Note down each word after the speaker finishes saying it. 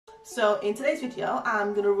So in today's video,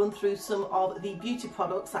 I'm going to run through some of the beauty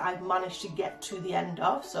products that I've managed to get to the end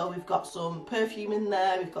of. So we've got some perfume in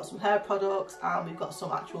there, we've got some hair products, and we've got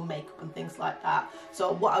some actual makeup and things like that.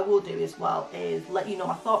 So what I will do as well is let you know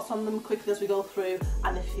my thoughts on them quickly as we go through,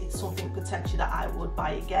 and if it's something potentially that I would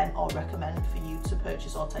buy again or recommend for you to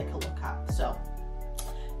purchase or take a look at. So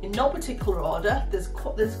in no particular order,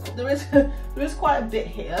 there is quite a bit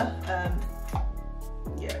here.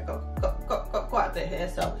 Yeah, got quite a bit here,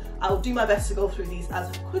 so I'll do my best to go through these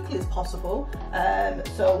as quickly as possible.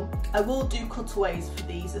 So I will do cutaways for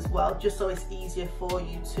these as well, just so it's easier for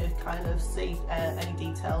you to kind of see any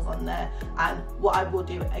details on there. And what I will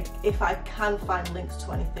do, if I can find links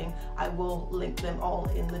to anything, I will link them all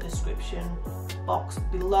in the description box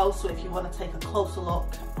below. So if you want to take a closer look,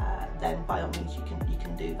 then by all means you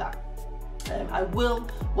can do that.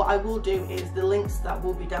 What I will do is the links that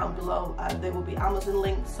will be down below, they will be Amazon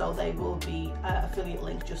links, so they will be affiliate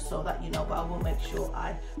links, just so that you know, but I will make sure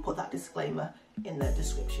I put that disclaimer in the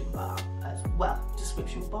description bar as well.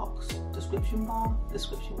 Description box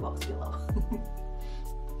below.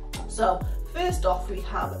 So first off, we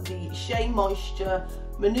have the Shea Moisture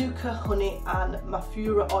Manuka Honey and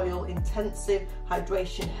Mafura Oil Intensive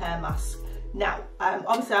Hydration Hair Mask. Now,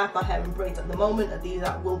 obviously I have my hair in braids at the moment, and these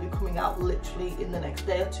will be coming out literally in the next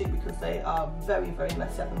day or two because they are very, very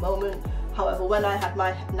messy at the moment. However, when I had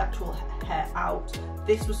my natural hair out,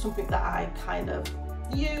 this was something that I kind of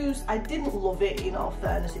used. I didn't love it, in all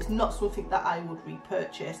fairness. It's not something that I would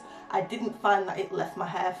repurchase. I didn't find that it left my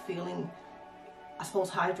hair feeling, I suppose,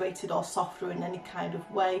 hydrated or softer in any kind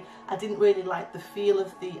of way. I didn't really like the feel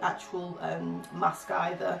of the actual mask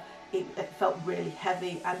either. It felt really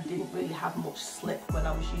heavy and didn't really have much slip when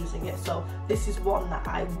I was using it. So this is one that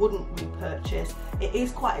I wouldn't repurchase. It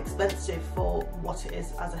is quite expensive for what it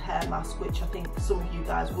is as a hair mask, which I think some of you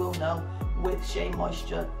guys will know. With Shea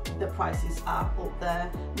Moisture, the prices are up there.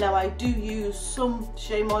 Now, I do use some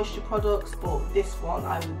Shea Moisture products, but this one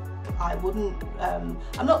I wouldn't, I'm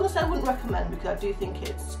not going to say I wouldn't recommend, because I do think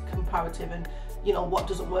it's comparative, and you know, what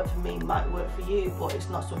doesn't work for me might work for you, but it's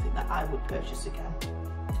not something that I would purchase again,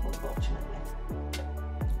 unfortunately.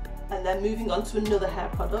 And then moving on to another hair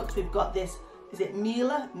product, we've got this, is it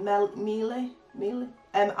Miele,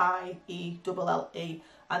 M-I-E-L-L-E,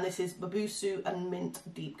 and this is Babusu and Mint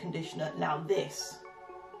Deep Conditioner. Now this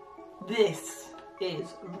is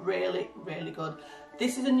really, really good.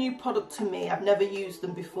 This is a new product to me. I've never used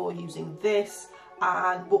them before using this,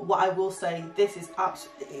 and but what I will say, this is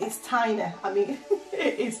it's tiny. I mean,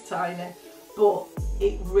 it is tiny, but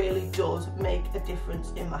it really does make a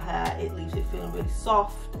difference in my hair. It leaves it feeling really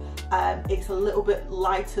soft. It's a little bit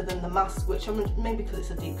lighter than the mask, which I mean, maybe because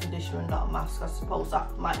it's a deep conditioner and not a mask, I suppose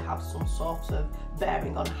that might have some sort of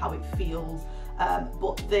bearing on how it feels.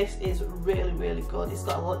 But this is really, really good. It's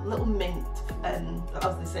got a little mint, and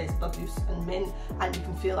as they say, it's Babusu and mint, and you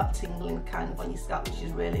can feel that tingling kind of on your scalp, which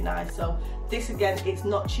is really nice. So this, again, it's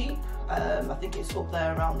not cheap. I think it's up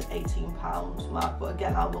there around the £18 mark, but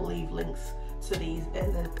again, I will leave links to these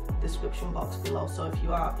in the description box below, so if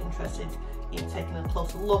you are interested in taking a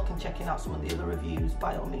closer look and checking out some of the other reviews,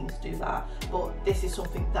 by all means do that. But this is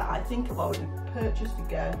something that I think I've already purchased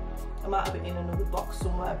again. I might have it in another box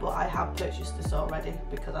somewhere, but I have purchased this already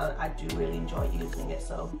because I do really enjoy using it.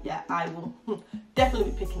 So yeah, I will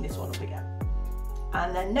definitely be picking this one up again.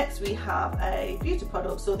 And then next we have a beauty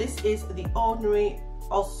product. So this is the Ordinary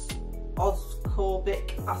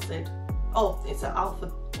Ascorbic Acid. Oh, it's an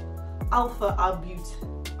alpha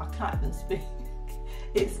arbutin. I can't even speak.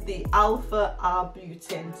 It's the alpha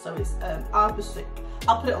arbutin, so it's arbutic.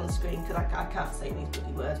 I'll put it on the screen because I can't say these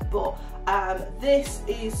bloody words. But this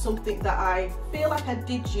is something that I feel like I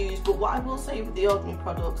did use, but what I will say with the Ordinary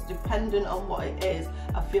products, depending on what it is,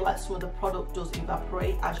 I feel like some of the product does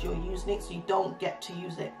evaporate as you're using it, so you don't get to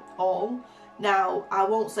use it all. Now, I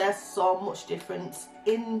won't say I saw much difference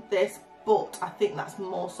in this, but I think that's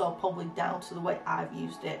more so probably down to the way I've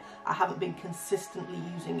used it. I haven't been consistently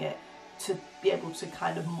using it to be able to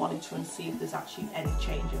kind of monitor and see if there's actually any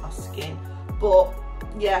change in my skin. But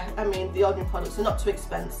yeah, I mean, the Ordinary products are not too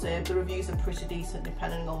expensive. The reviews are pretty decent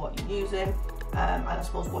depending on what you're using, and I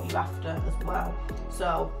suppose what you're after as well.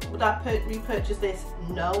 So would I repurchase this?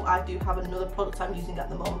 No. I do have another product I'm using at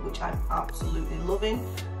the moment which I'm absolutely loving.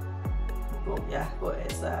 But yeah, but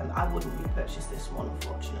it's I wouldn't repurchase this one,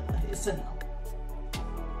 unfortunately. It's a no.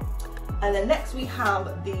 And then next we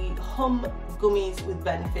have the Hum Gummies with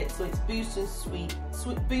Benefits. So it's Boost and Sweet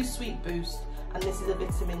Boost, and this is a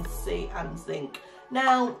vitamin C and zinc.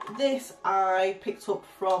 Now this I picked up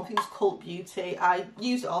from, I think it's Cult Beauty. I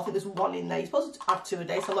used it all. I think there's one in there. You're supposed to have 2 a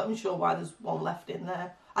day, so I'm not even sure why there's one left in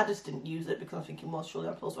there. I just didn't use it because I'm thinking, well, surely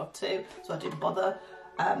I'm supposed to have 2, so I didn't bother.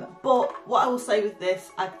 But what I will say with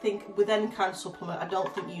this, I think with any kind of supplement, I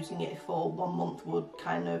don't think using it for 1 month would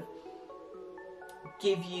kind of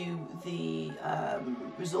give you the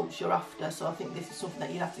results you're after. So I think this is something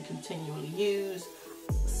that you have to continually use.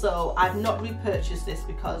 So I've not repurchased this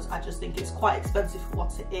because I just think it's quite expensive for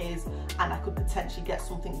what it is, and I could potentially get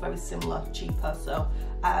something very similar cheaper. So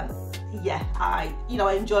yeah, I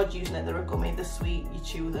enjoyed using it. They're a gummy, they're sweet, you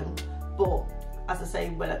chew them. But as I say,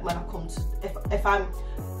 when I come to, if am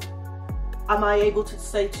I able to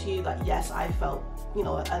say to you that yes, I felt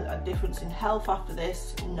a difference in health after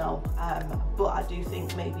this? No, but I do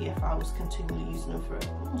think maybe if I was continually using them for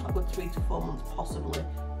a good 3 to 4 months possibly.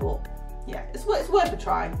 But yeah, it's worth a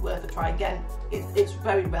try, Again, it's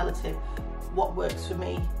very relative. What works for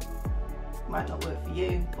me might not work for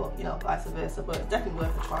you, but vice versa. But it's definitely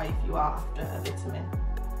worth a try if you are after a vitamin.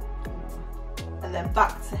 And then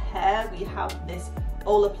back to hair, we have this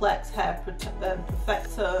Olaplex Hair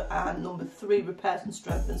Perfector and number 3, repairs and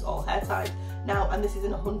strengthens all hair types. Now, and this is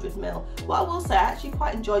in 100ml. What I will say, I actually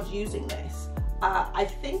quite enjoyed using this. I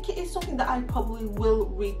think it is something that I probably will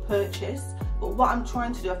repurchase, but what I'm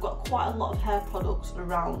trying to do, I've got quite a lot of hair products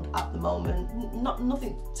around at the moment,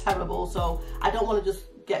 nothing terrible, so I don't want to just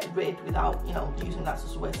get rid without using that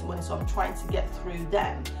as a waste of money, so I'm trying to get through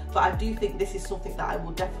them. But I do think this is something that I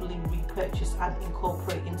will definitely repurchase and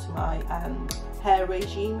incorporate into my hair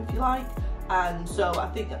regime, if you like. And so I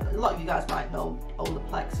think a lot of you guys might know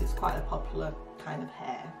Olaplex is quite a popular kind of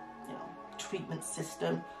hair treatment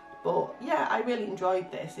system. But yeah, I really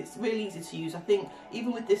enjoyed this. It's really easy to use. I think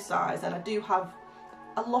even with this size, and I do have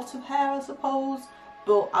a lot of hair, I suppose,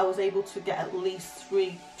 but I was able to get at least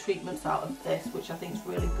 3 treatments out of this, which I think is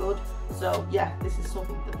really good. So yeah, this is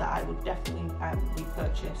something that I would definitely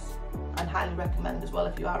repurchase and highly recommend as well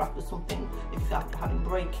if you are after something, if you're after having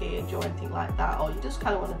breakage or anything like that, or you just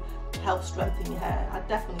kind of want to help strengthen your hair. I'd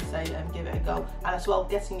definitely say give it a go. And as well,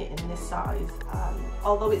 getting it in this size,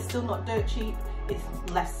 although it's still not dirt cheap,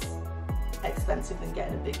 it's less expensive than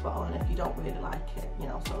getting a big bottle, and if you don't really like it,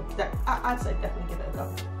 so I'd say definitely give it a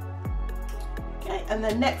go. Okay, and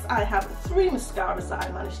then next I have 3 mascaras that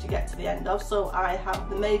I managed to get to the end of. So I have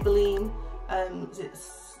the Maybelline is it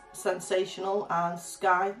Sensational and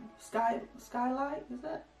Skylight, is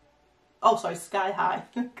it? Oh, sorry, Sky High.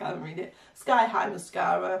 Can't read it. Sky High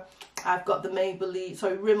mascara. I've got the Maybelline,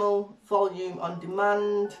 Rimmel Volume on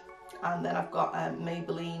Demand, and then I've got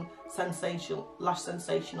Maybelline Lash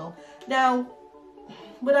Sensational. Now,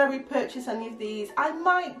 would I repurchase any of these? I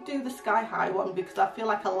might do the Sky High one because I feel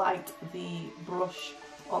like I liked the brush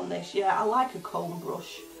on this. Yeah, I like a comb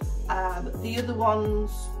brush. The other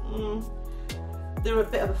ones, they're a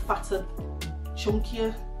bit of a fatter,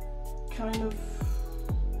 chunkier kind of.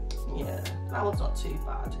 Yeah, that one's not too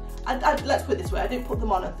bad. Let's put it this way, I didn't put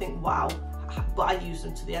them on and think, wow, but I used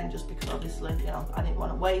them to the end just because obviously, I didn't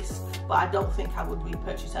want to waste. But I don't think I would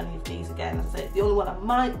repurchase any of these again. As I say, the only one I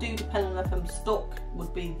might do, depending on if I'm stuck,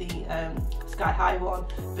 would be the Sky High one.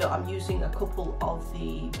 But I'm using a couple of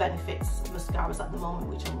the Benefits mascaras at the moment,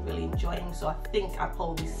 which I'm really enjoying. So I think I'll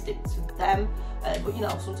probably stick to them.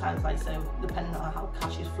 But sometimes, like I say, depending on how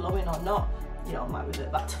cash is flowing or not, I might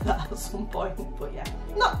revert back to that at some point. But yeah,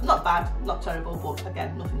 not bad, not terrible, but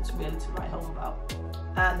again, nothing to really to write home about.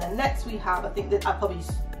 And then next we have, I think that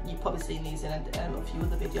you've probably seen these in a few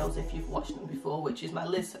other videos if you've watched them before, which is my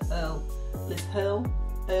Liz Earle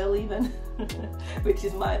even, which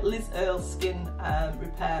is my Liz Earle Skin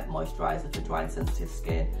Repair Moisturiser for dry and sensitive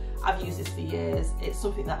skin. I've used this for years. It's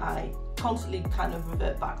something that I constantly kind of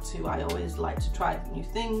revert back to. I always like to try new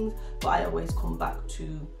things, but I always come back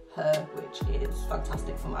to her, which is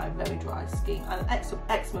fantastic for my very dry skin and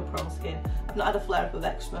eczema prone skin. I've not had a flare up of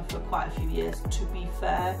eczema for quite a few years, to be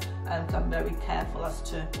fair, because I'm very careful as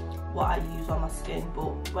to what I use on my skin,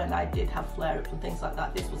 but when I did have flare ups and things like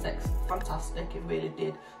that, this was fantastic. It really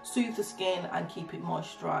did soothe the skin and keep it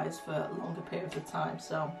moisturised for longer periods of time.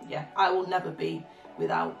 So yeah, I will never be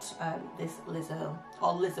without this Liz Earle,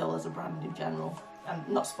 or Liz Earle as a brand in general. I'm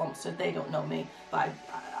not sponsored, they don't know me, but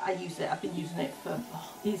I use it. I've been using it for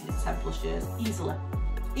easily 10+ years,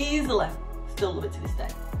 easily, still love it to this day.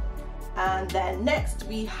 And then next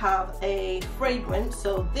we have a fragrance.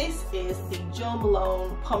 So this is the Jo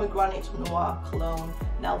Malone Pomegranate Noir Cologne.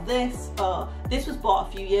 Now this was bought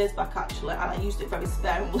a few years back actually, and I used it very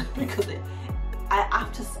sparingly because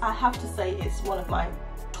I have to say it's one of my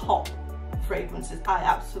top fragrances. I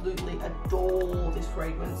absolutely adore this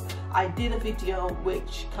fragrance. I did a video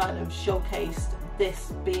which kind of showcased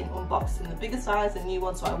this being unboxed in the bigger size, the new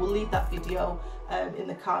one, so I will leave that video in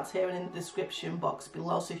the cards here and in the description box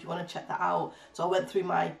below, so if you want to check that out. So I went through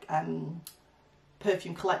my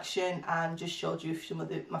perfume collection and just showed you some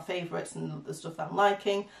of my favourites and the stuff that I'm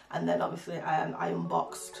liking, and then obviously I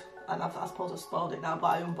unboxed, and I suppose I've spoiled it now, but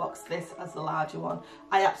I unboxed this as the larger one.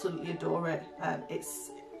 I absolutely adore it.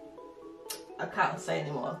 I can't say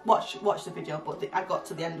anymore. Watch the video, but I got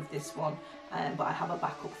to the end of this one, but I have a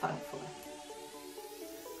backup, thankfully.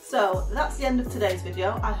 So that's the end of today's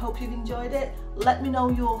video. I hope you've enjoyed it. Let me know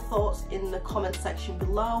your thoughts in the comment section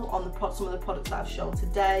below on some of the products that I've shown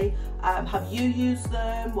today. Have you used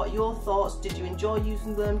them? What are your thoughts? Did you enjoy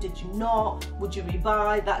using them? Did you not? Would you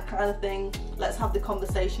rebuy? That kind of thing. Let's have the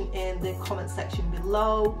conversation in the comment section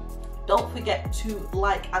below. Don't forget to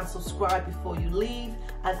like and subscribe before you leave,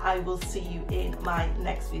 and I will see you in my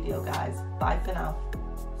next video, guys. Bye for now.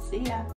 See ya.